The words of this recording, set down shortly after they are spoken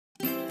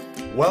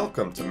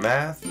Welcome to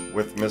Math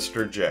with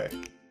Mr. J.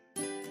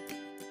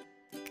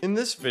 In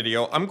this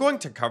video, I'm going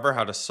to cover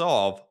how to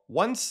solve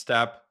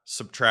one-step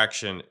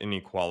subtraction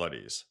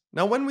inequalities.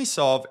 Now, when we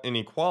solve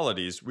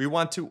inequalities, we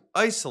want to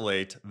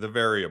isolate the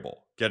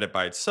variable, get it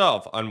by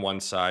itself on one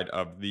side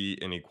of the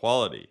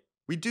inequality.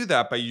 We do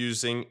that by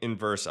using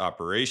inverse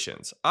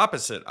operations,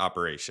 opposite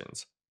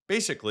operations.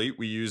 Basically,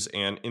 we use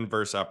an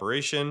inverse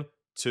operation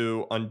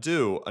to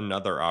undo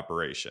another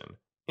operation,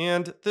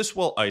 and this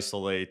will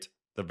isolate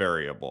the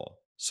variable.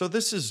 So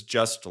this is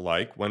just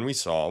like when we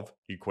solve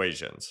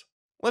equations.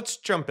 Let's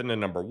jump into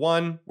number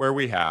 1, where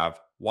we have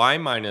y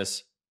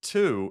minus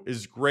 2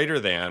 is greater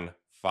than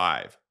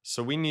 5.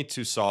 So we need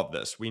to solve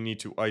this. We need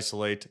to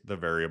isolate the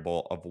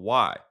variable of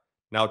y.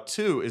 Now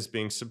 2 is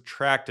being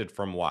subtracted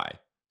from y.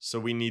 So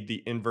we need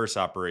the inverse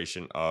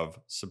operation of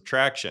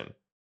subtraction.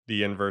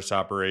 The inverse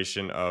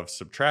operation of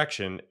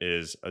subtraction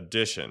is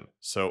addition.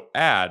 So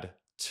add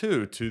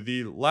 2 to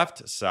the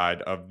left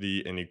side of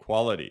the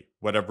inequality.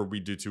 Whatever we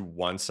do to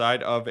one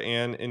side of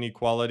an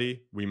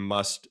inequality, we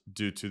must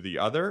do to the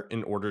other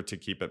in order to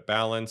keep it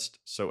balanced.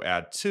 So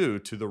add 2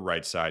 to the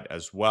right side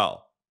as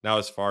well. Now,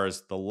 as far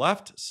as the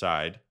left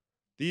side,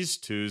 these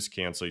 2's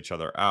cancel each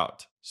other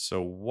out.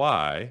 So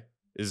y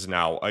is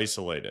now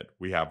isolated.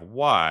 We have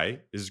y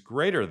is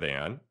greater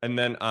than, and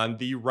then on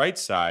the right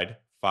side,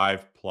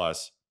 5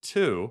 plus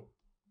 2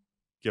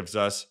 gives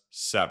us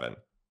 7.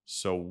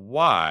 So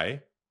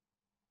y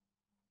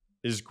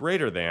is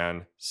greater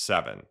than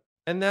 7.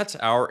 And that's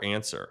our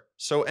answer.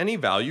 So any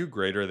value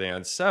greater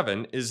than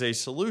 7 is a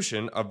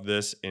solution of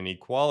this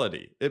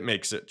inequality. It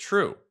makes it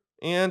true.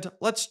 And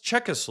let's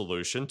check a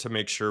solution to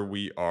make sure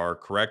we are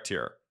correct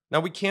here.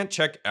 Now, we can't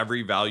check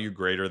every value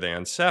greater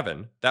than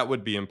 7. That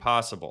would be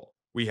impossible.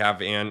 We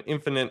have an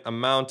infinite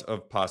amount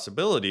of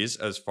possibilities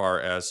as far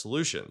as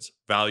solutions,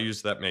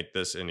 values that make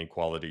this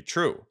inequality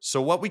true.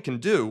 So what we can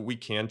do, we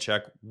can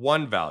check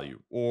one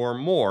value, or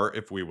more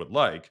if we would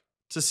like,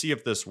 to see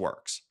if this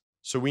works.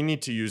 So we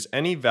need to use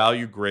any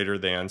value greater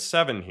than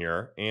 7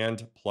 here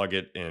and plug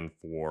it in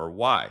for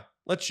y.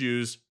 Let's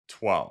use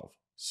 12.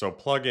 So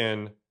plug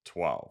in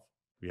 12.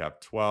 We have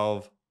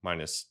 12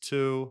 minus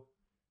 2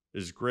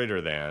 is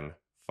greater than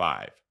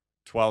 5.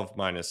 12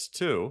 minus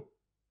 2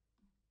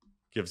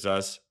 gives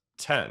us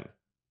 10.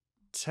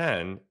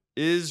 10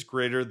 is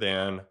greater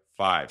than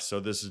 5. So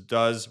this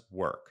does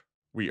work.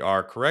 We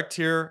are correct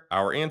here.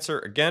 Our answer,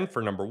 again,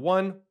 for number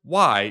 1,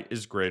 y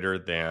is greater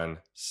than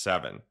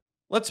 7.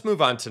 Let's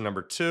move on to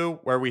number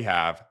 2, where we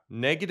have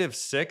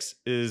 -6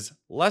 is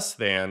less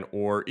than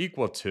or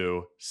equal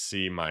to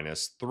c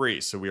minus 3.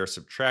 So we are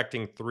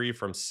subtracting 3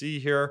 from c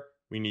here.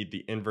 We need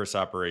the inverse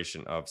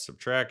operation of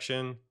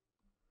subtraction.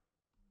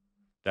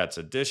 That's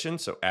addition,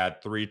 so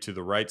add 3 to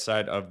the right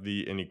side of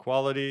the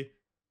inequality.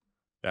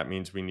 That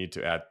means we need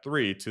to add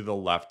 3 to the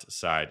left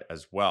side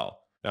as well.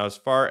 Now, as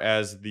far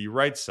as the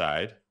right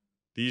side,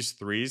 these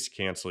 3's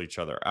cancel each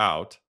other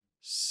out.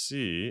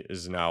 C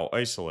is now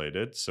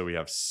isolated, so we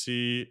have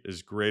C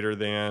is greater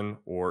than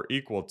or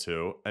equal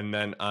to, and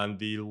then on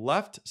the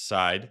left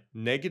side,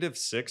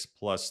 -6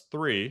 plus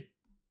 3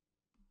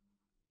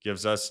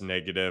 gives us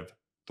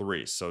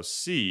 -3. So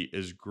C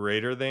is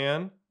greater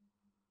than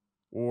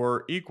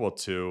or equal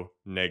to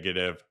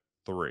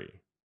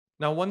 -3.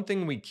 Now, one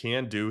thing we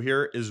can do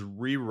here is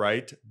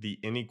rewrite the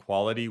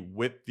inequality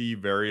with the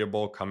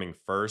variable coming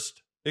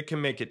first. It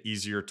can make it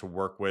easier to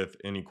work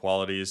with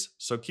inequalities,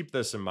 so keep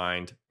this in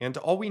mind. And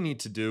all we need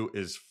to do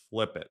is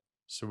flip it.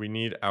 So we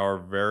need our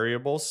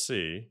variable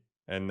c,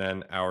 and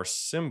then our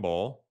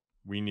symbol,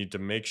 we need to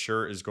make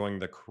sure is going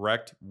the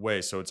correct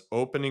way. So it's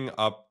opening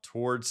up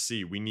towards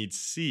c. We need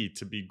c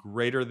to be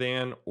greater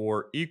than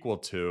or equal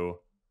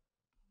to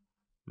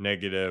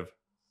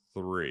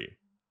 -3.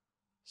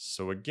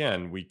 So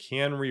again, we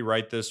can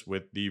rewrite this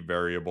with the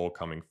variable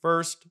coming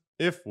first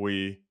if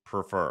we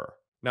prefer.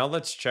 Now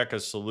let's check a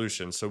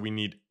solution. So we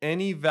need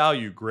any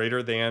value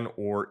greater than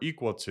or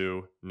equal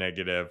to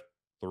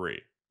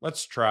 -3.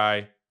 Let's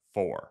try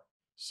 4.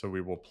 So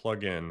we will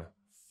plug in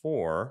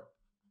 4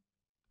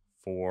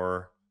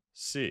 for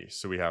c.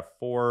 So we have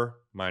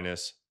 4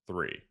 minus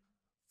 3.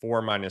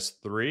 4 minus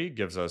 3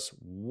 gives us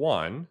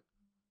 1.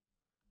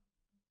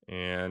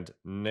 And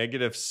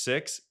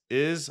 -6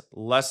 is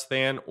less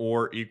than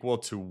or equal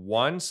to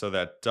 1, so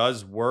that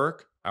does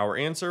work. Our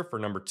answer for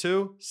number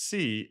 2,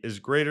 c is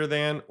greater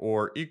than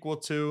or equal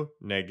to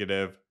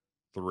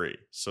 -3.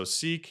 So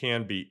c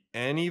can be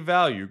any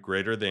value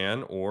greater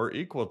than or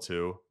equal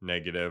to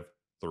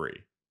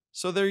 -3.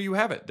 So there you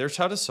have it. There's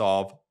how to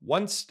solve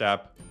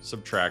one-step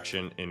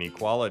subtraction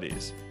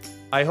inequalities.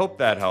 I hope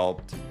that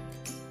helped.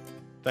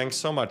 Thanks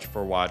so much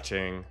for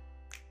watching.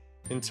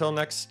 Until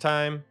next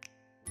time,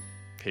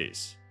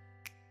 peace.